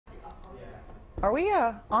Are we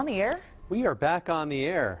on the air? We are back on the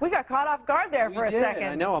air. We got caught off guard there for a second.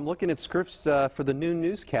 I know. I'm looking at scripts for the new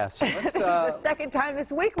newscast. So this is the second time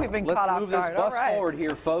this week we've been caught off guard. Let's move this bus forward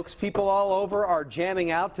here, folks. People all over are jamming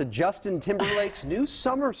out to Justin Timberlake's new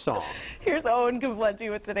summer song. Here's Owen Conflenti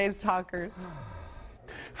with today's talkers.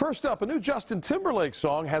 First up, a new Justin Timberlake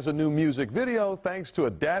song has a new music video thanks to a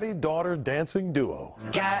daddy-daughter dancing duo.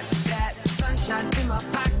 Got that sunshine in my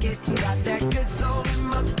pocket, got that good soul in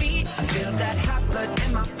my feet, I feel that hot blood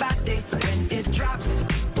in my body when it drops.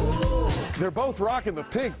 Ooh. They're both rocking the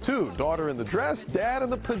pink, too. Daughter in the dress, dad in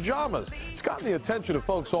the pajamas. It's gotten the attention of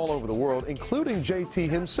folks all over the world, including JT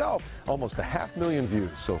himself. Almost 500,000 views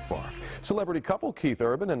so far. Celebrity couple Keith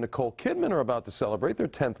Urban and Nicole Kidman are about to celebrate their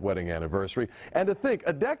 10th wedding anniversary. And to think,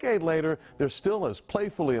 a decade later, they're still as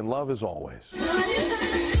playfully in love as always.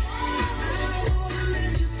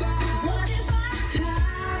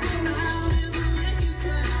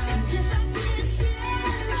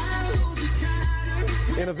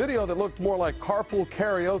 In a video that looked more like carpool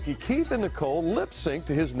karaoke, Keith and Nicole lip-synced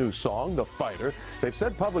to his new song, The Fighter. They've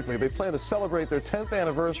said publicly they plan to celebrate their 10th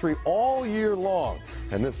anniversary all year long,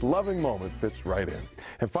 and this loving moment fits right in.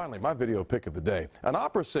 And finally, my video pick of the day. An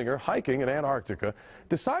opera singer hiking in Antarctica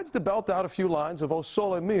decides to belt out a few lines of O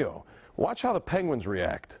Sole Mio. Watch how the penguins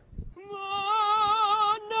react.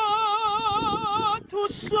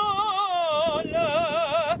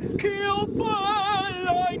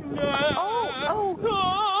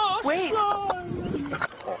 Wait.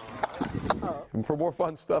 And for more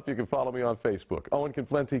fun stuff, you can follow me on Facebook. Owen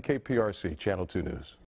Conflenti, KPRC, Channel 2 News.